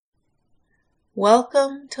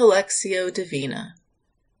Welcome to Lectio Divina.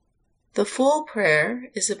 The full prayer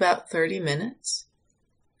is about 30 minutes.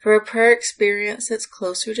 For a prayer experience that's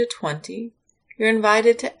closer to 20, you're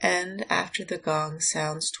invited to end after the gong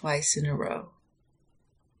sounds twice in a row.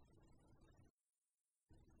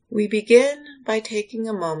 We begin by taking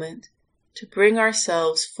a moment to bring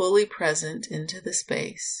ourselves fully present into the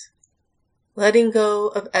space, letting go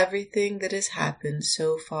of everything that has happened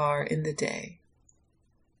so far in the day.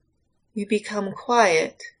 We become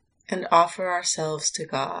quiet and offer ourselves to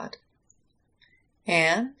God.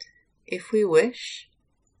 And, if we wish,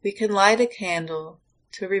 we can light a candle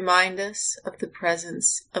to remind us of the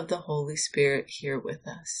presence of the Holy Spirit here with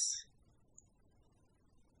us.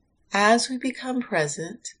 As we become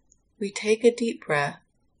present, we take a deep breath,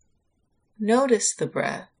 notice the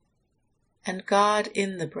breath, and God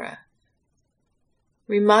in the breath,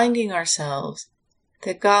 reminding ourselves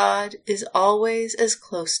that God is always as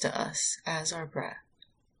close to us as our breath.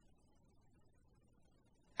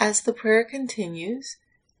 As the prayer continues,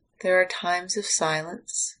 there are times of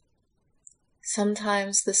silence.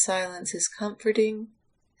 Sometimes the silence is comforting,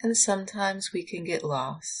 and sometimes we can get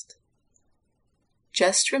lost.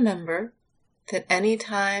 Just remember that any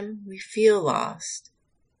time we feel lost,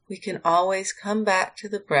 we can always come back to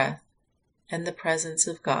the breath and the presence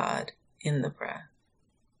of God in the breath.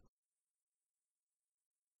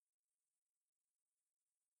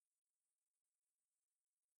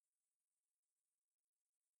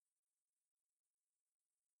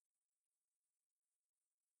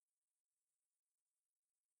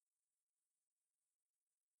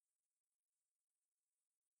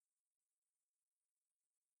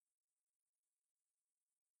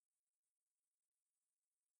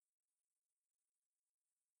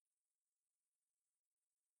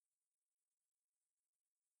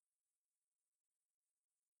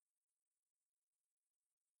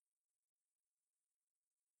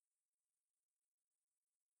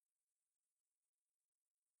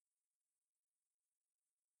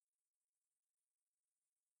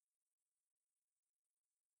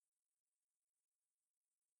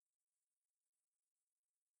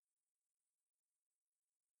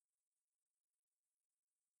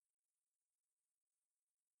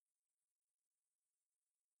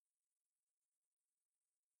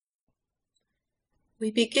 We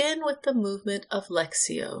begin with the movement of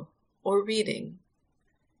Lectio, or reading.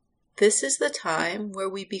 This is the time where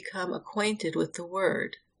we become acquainted with the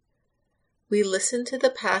Word. We listen to the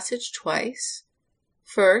passage twice,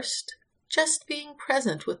 first just being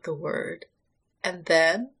present with the Word, and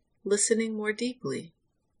then listening more deeply.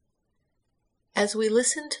 As we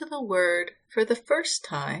listen to the Word for the first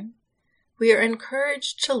time, we are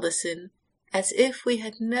encouraged to listen as if we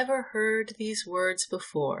had never heard these words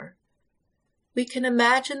before. We can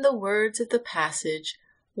imagine the words of the passage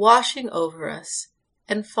washing over us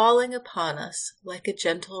and falling upon us like a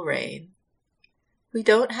gentle rain. We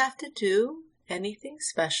don't have to do anything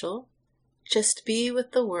special, just be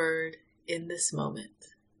with the Word in this moment.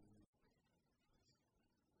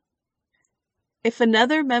 If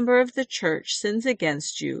another member of the church sins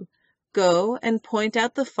against you, go and point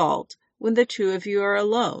out the fault when the two of you are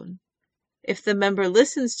alone. If the member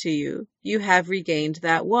listens to you, you have regained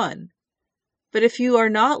that one. But if you are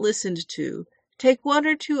not listened to, take one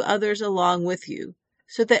or two others along with you,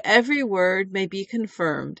 so that every word may be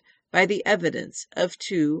confirmed by the evidence of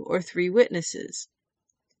 2 or 3 witnesses.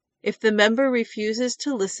 If the member refuses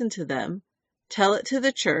to listen to them, tell it to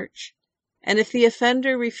the church, and if the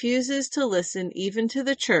offender refuses to listen even to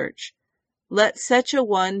the church, let such a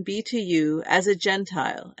one be to you as a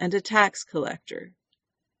Gentile and a tax collector.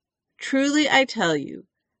 Truly I tell you,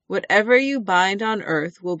 whatever you bind on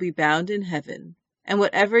earth will be bound in heaven, and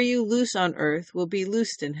whatever you loose on earth will be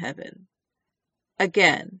loosed in heaven.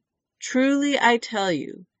 Again, truly I tell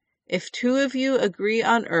you, if 2 of you agree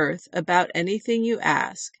on earth about anything you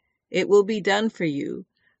ask, it will be done for you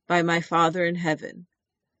by my Father in heaven.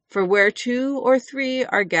 For where 2 or 3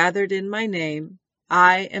 are gathered in my name,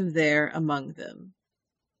 I am there among them.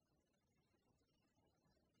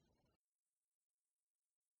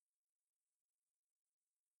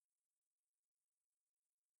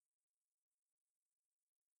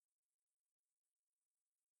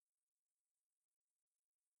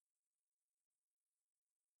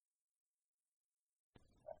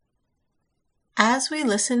 As we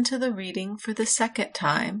listen to the reading for the second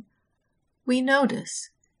time, we notice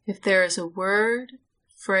if there is a word,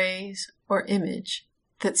 phrase, or image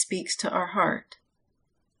that speaks to our heart.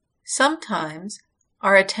 Sometimes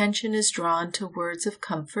our attention is drawn to words of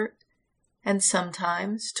comfort, and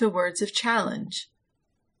sometimes to words of challenge.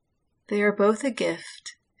 They are both a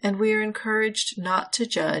gift, and we are encouraged not to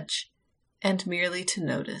judge and merely to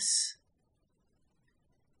notice.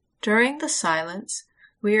 During the silence,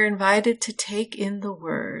 we are invited to take in the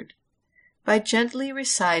word by gently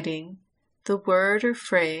reciting the word or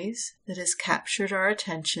phrase that has captured our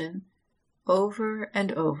attention over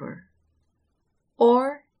and over,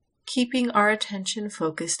 or keeping our attention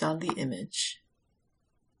focused on the image.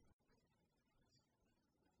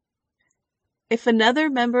 If another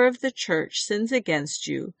member of the church sins against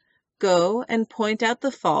you, go and point out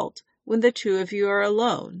the fault when the two of you are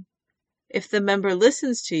alone. If the member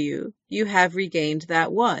listens to you, you have regained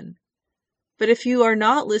that one. But if you are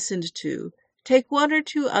not listened to, take one or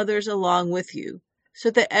two others along with you, so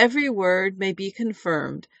that every word may be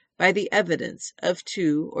confirmed by the evidence of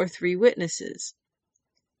 2 or 3 witnesses.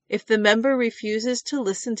 If the member refuses to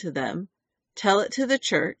listen to them, tell it to the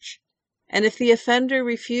church, and if the offender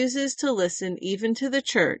refuses to listen even to the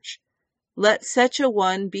church, let such a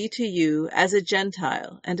one be to you as a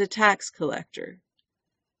Gentile and a tax collector.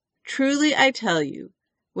 Truly I tell you,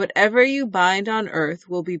 whatever you bind on earth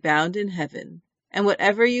will be bound in heaven, and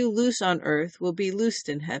whatever you loose on earth will be loosed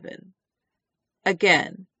in heaven.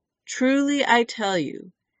 Again, truly I tell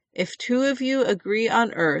you, if 2 of you agree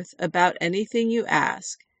on earth about anything you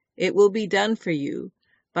ask, it will be done for you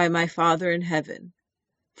by my Father in heaven.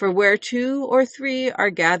 For where 2 or 3 are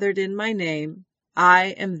gathered in my name, I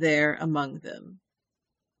am there among them.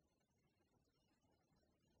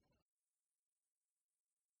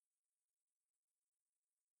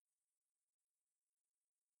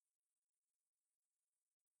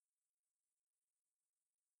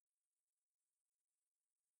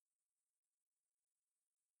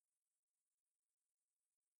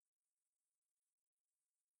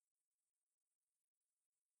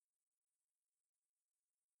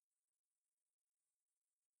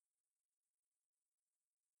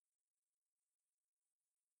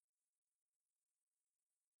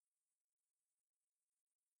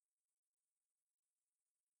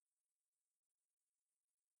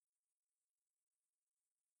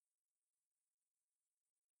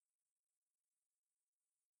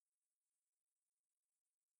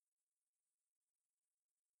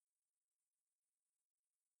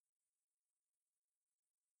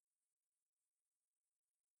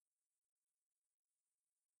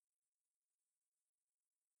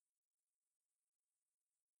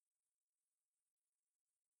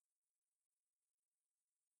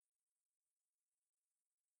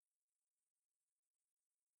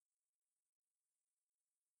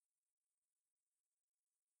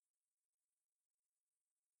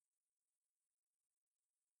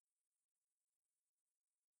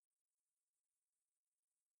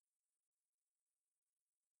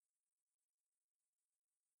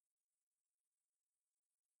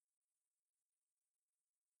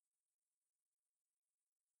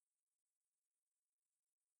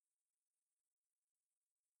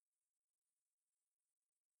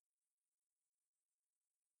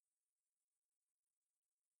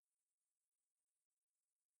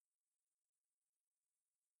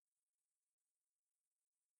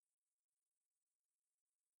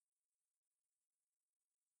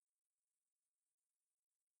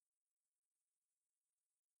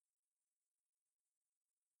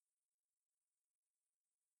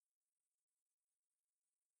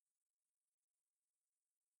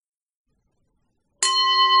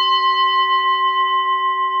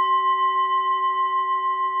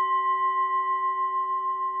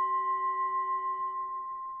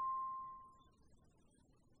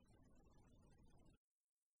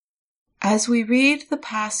 As we read the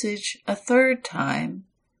passage a third time,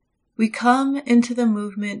 we come into the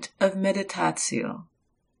movement of meditatio,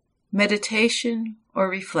 meditation or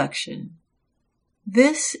reflection.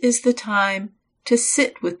 This is the time to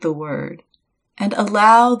sit with the Word and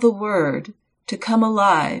allow the Word to come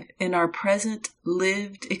alive in our present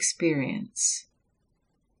lived experience.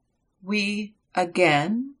 We,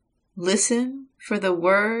 again, listen for the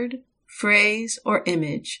word, phrase, or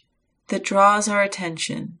image that draws our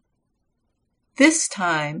attention. This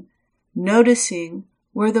time, noticing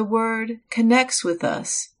where the word connects with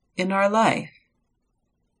us in our life.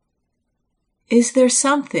 Is there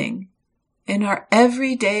something in our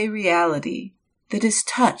everyday reality that is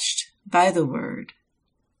touched by the word?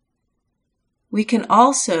 We can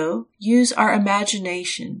also use our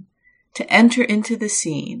imagination to enter into the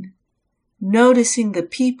scene, noticing the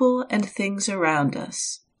people and things around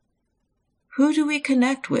us. Who do we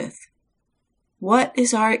connect with? What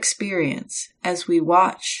is our experience as we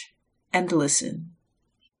watch and listen?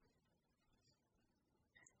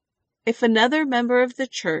 If another member of the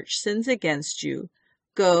church sins against you,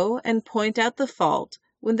 go and point out the fault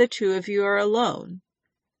when the 2 of you are alone.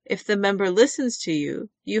 If the member listens to you,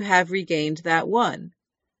 you have regained that one.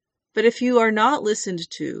 But if you are not listened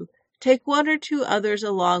to, take one or two others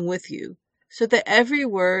along with you, so that every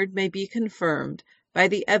word may be confirmed by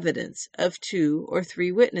the evidence of 2 or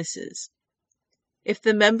 3 witnesses. If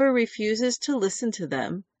the member refuses to listen to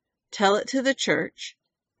them, tell it to the church,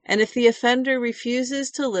 and if the offender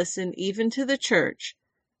refuses to listen even to the church,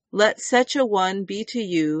 let such a one be to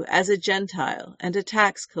you as a Gentile and a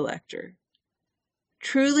tax collector.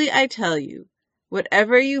 Truly I tell you,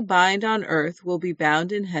 whatever you bind on earth will be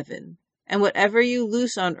bound in heaven, and whatever you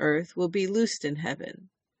loose on earth will be loosed in heaven.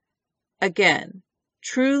 Again,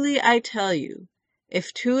 truly I tell you,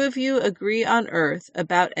 if 2 of you agree on earth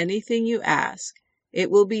about anything you ask, it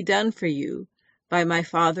will be done for you by my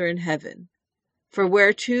Father in heaven. For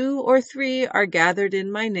where 2 or 3 are gathered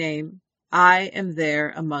in my name, I am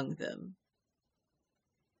there among them.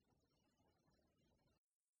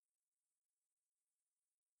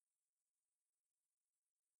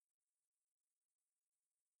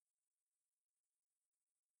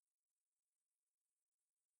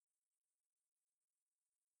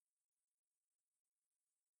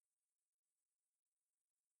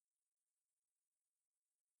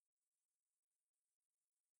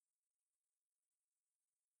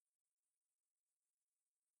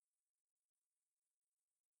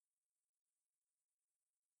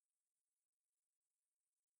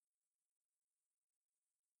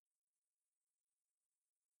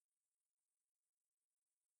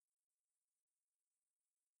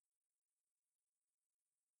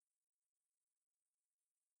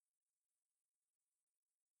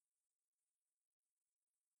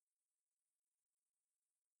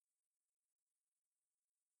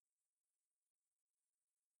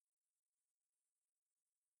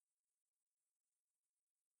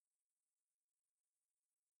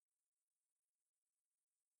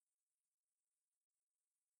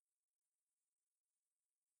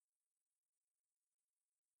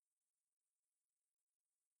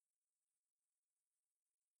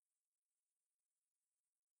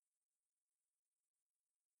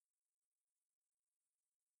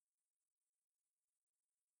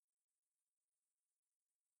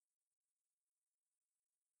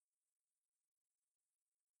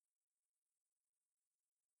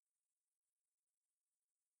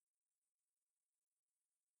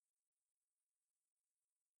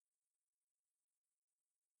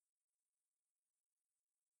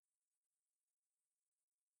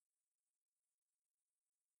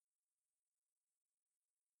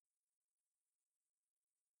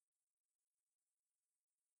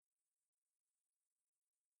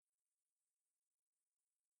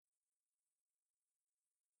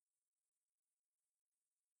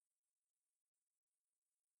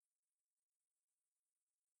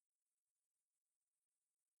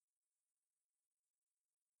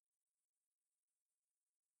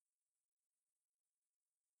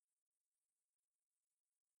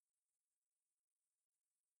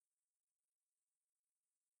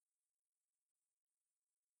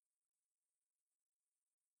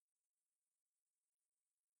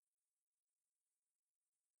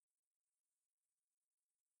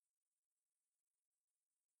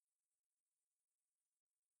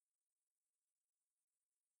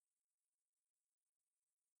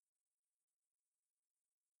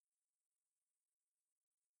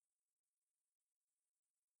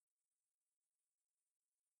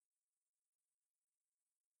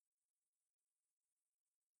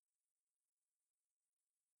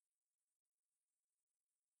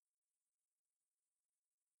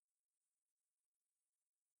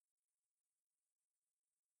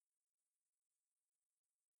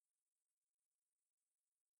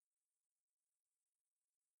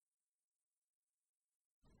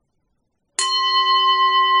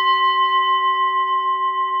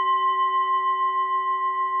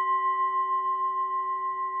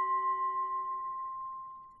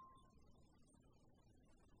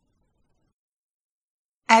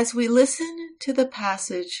 As we listen to the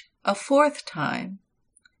passage a 4th time,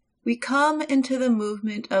 we come into the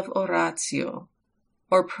movement of oratio,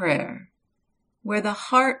 or prayer, where the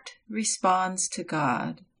heart responds to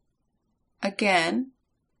God. Again,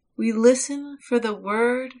 we listen for the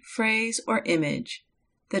word, phrase, or image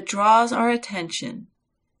that draws our attention,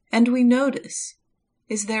 and we notice,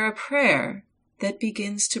 is there a prayer that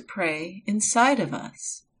begins to pray inside of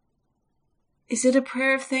us? Is it a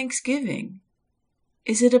prayer of thanksgiving?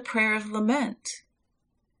 Is it a prayer of lament?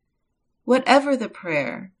 Whatever the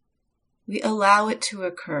prayer, we allow it to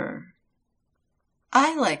occur.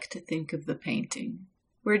 I like to think of the painting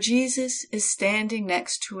where Jesus is standing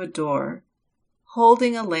next to a door,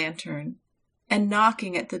 holding a lantern and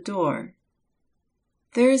knocking at the door.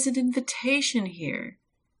 There is an invitation here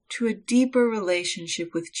to a deeper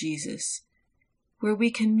relationship with Jesus, where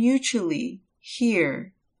we can mutually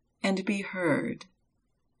hear and be heard.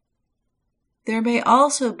 There may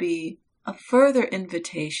also be a further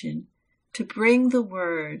invitation to bring the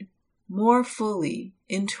Word more fully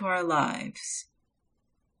into our lives.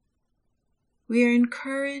 We are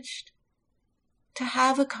encouraged to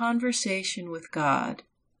have a conversation with God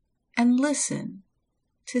and listen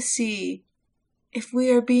to see if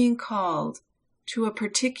we are being called to a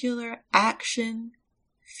particular action,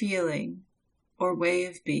 feeling, or way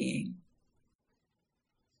of being.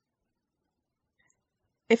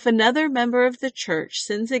 If another member of the church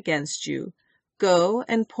sins against you, go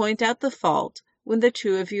and point out the fault when the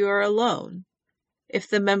two of you are alone. If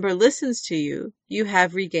the member listens to you, you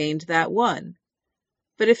have regained that one.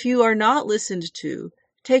 But if you are not listened to,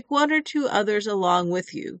 take one or two others along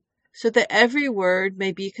with you, so that every word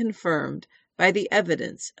may be confirmed by the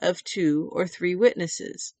evidence of 2 or 3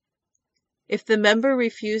 witnesses. If the member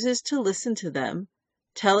refuses to listen to them,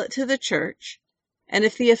 tell it to the church, and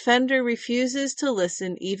if the offender refuses to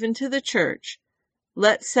listen even to the church,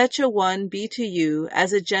 let such a one be to you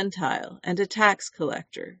as a Gentile and a tax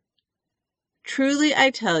collector. Truly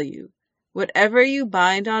I tell you, whatever you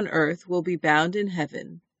bind on earth will be bound in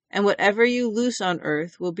heaven, and whatever you loose on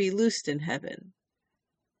earth will be loosed in heaven.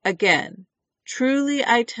 Again, truly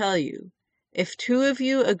I tell you, if 2 of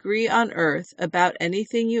you agree on earth about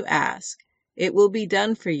anything you ask, it will be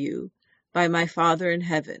done for you by my Father in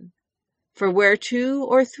heaven. For where 2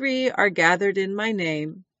 or 3 are gathered in my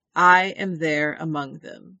name, I am there among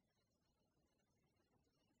them.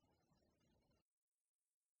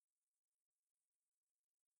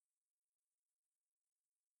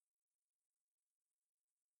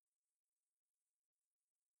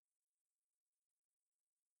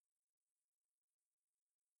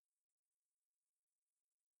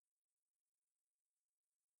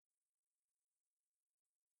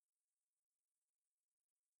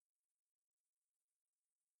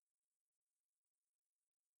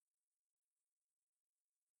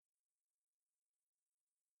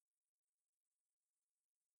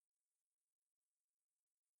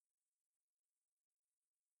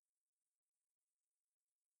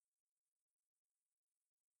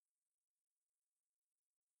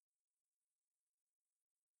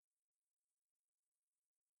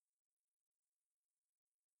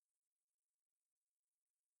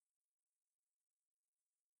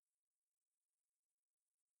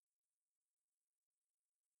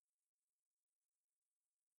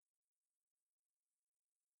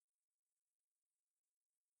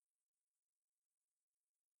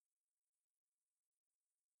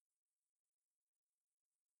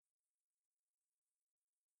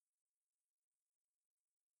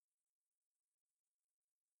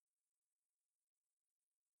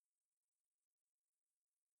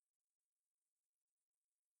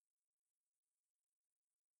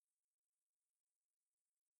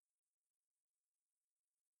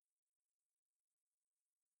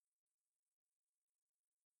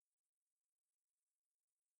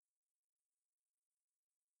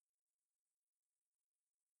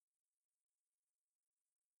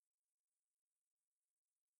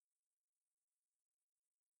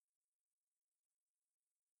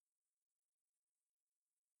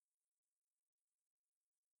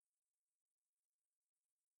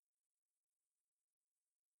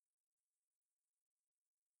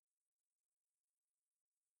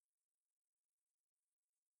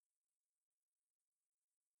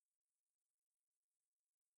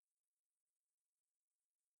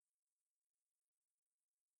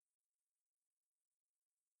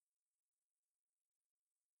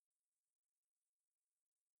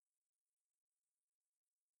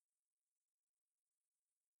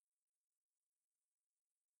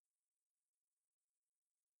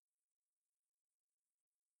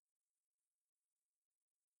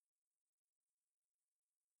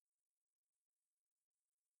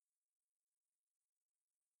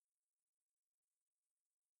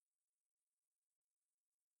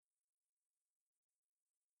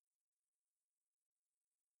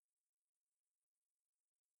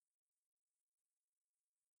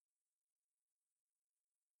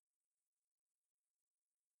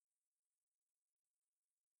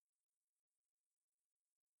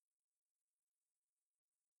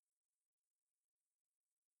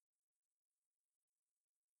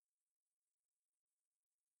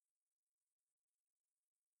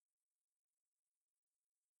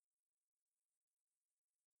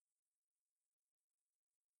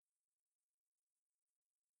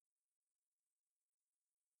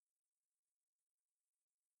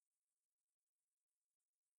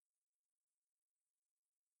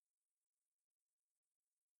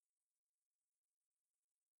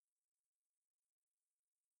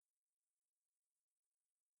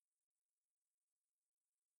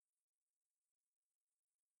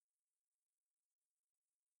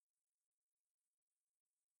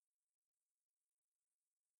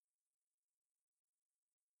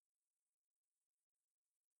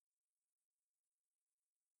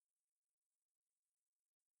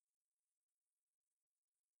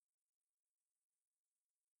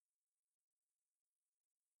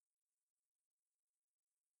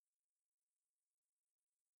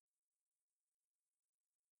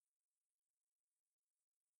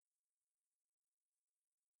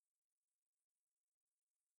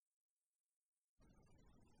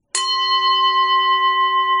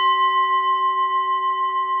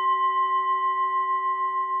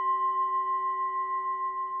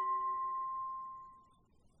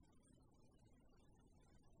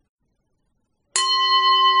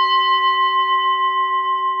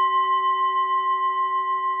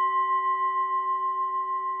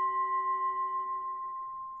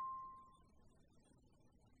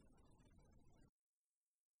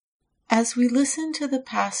 As we listen to the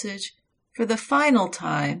passage for the final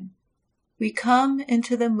time, we come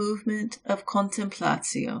into the movement of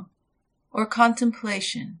contemplatio, or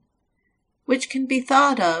contemplation, which can be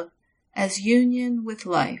thought of as union with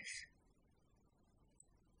life.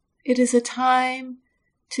 It is a time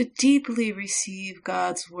to deeply receive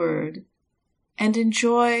God's word and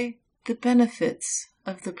enjoy the benefits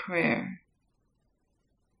of the prayer.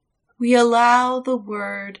 We allow the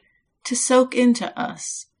word to soak into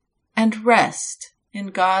us and rest in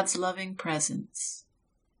God's loving presence.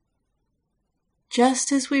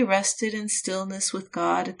 Just as we rested in stillness with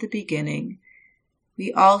God at the beginning,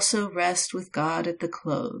 we also rest with God at the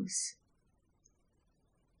close.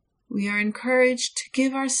 We are encouraged to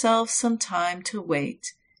give ourselves some time to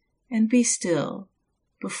wait and be still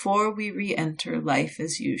before we re-enter life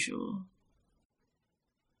as usual.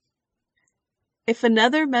 If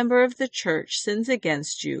another member of the church sins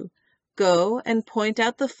against you, go and point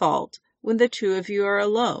out the fault when the two of you are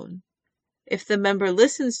alone. If the member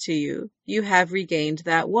listens to you, you have regained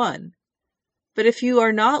that one. But if you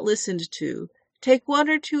are not listened to, take one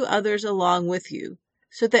or two others along with you,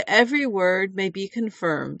 so that every word may be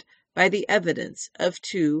confirmed by the evidence of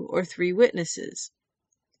 2 or 3 witnesses.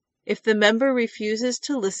 If the member refuses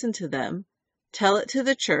to listen to them, tell it to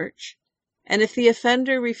the church, and if the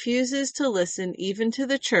offender refuses to listen even to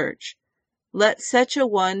the church, let such a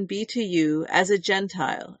one be to you as a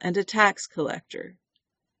Gentile and a tax collector.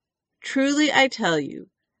 Truly I tell you,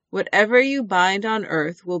 whatever you bind on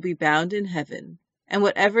earth will be bound in heaven, and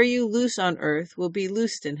whatever you loose on earth will be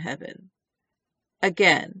loosed in heaven.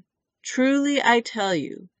 Again, truly I tell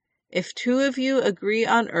you, if 2 of you agree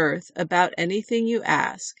on earth about anything you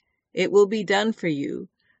ask, it will be done for you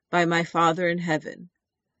by my Father in heaven.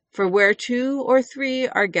 For where 2 or 3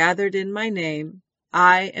 are gathered in my name,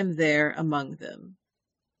 I am there among them.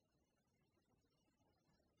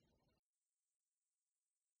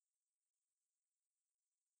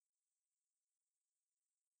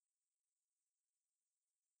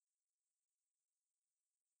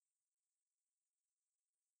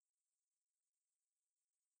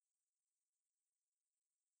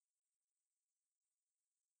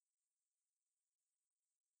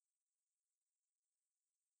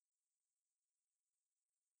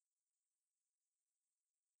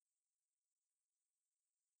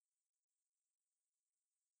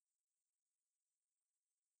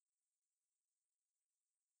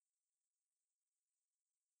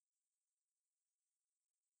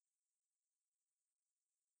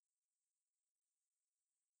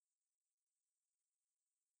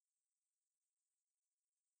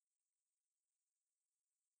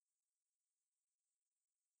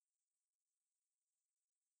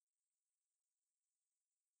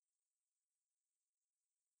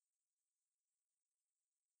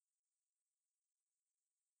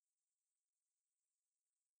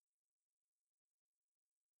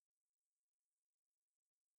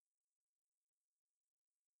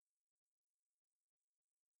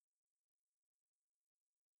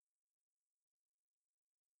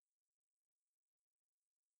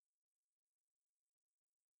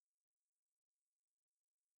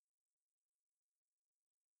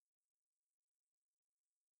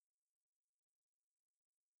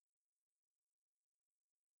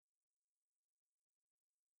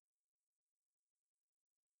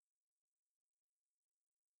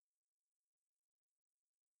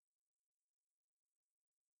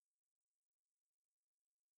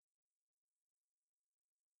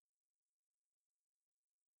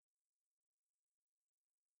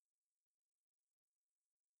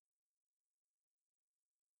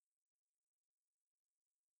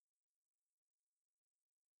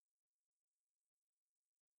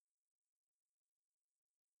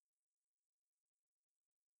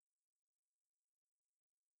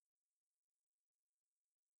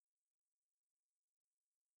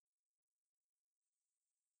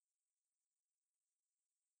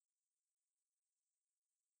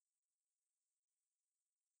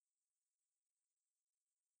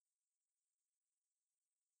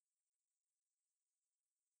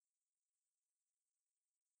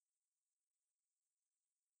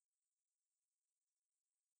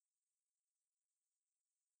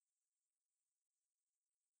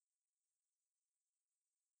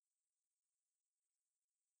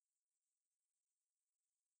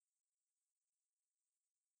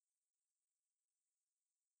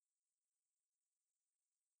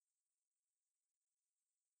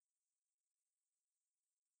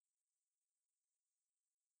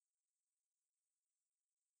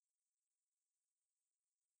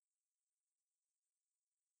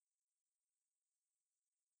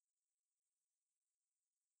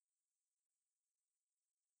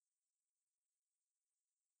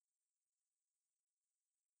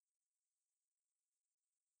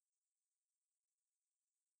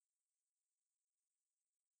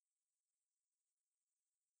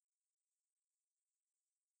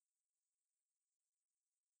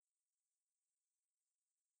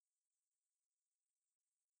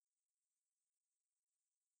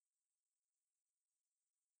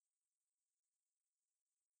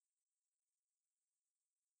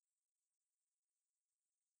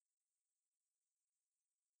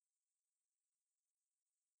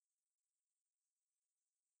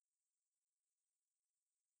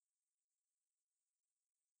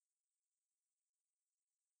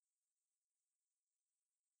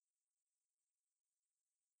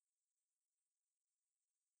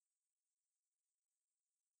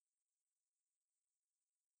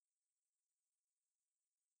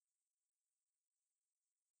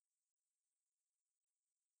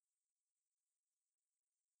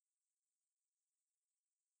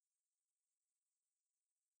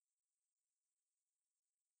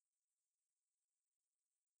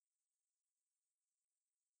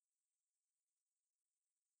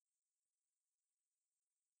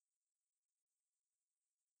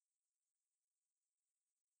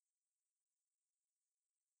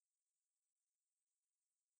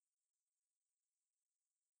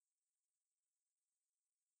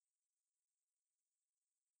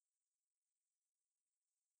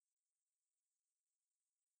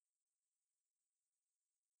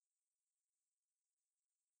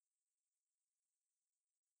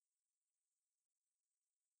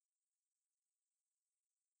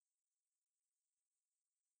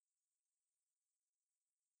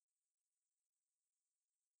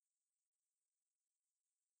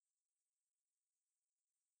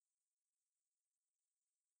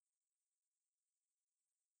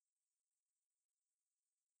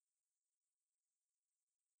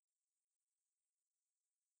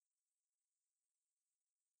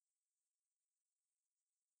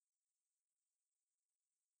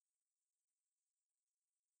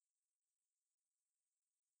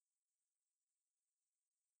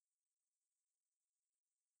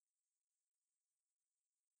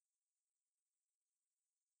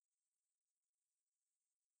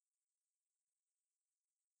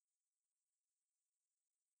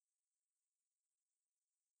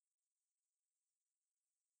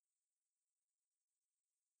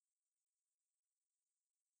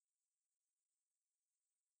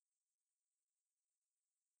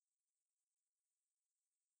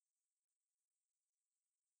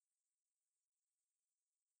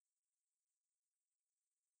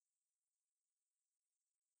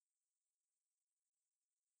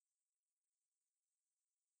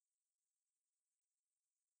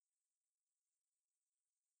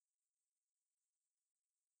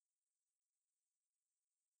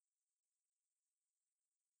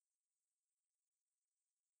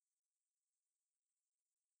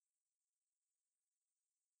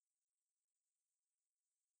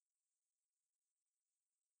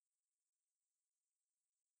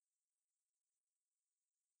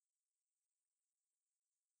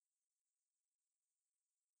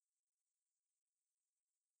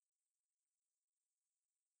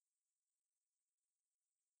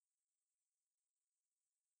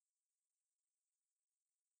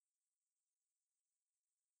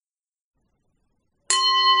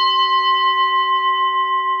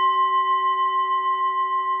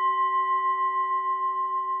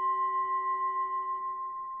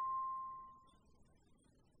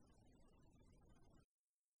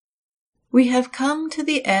 We have come to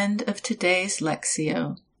the end of today's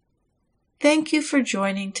Lectio. Thank you for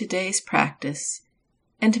joining today's practice,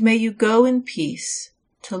 and may you go in peace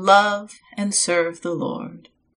to love and serve the Lord.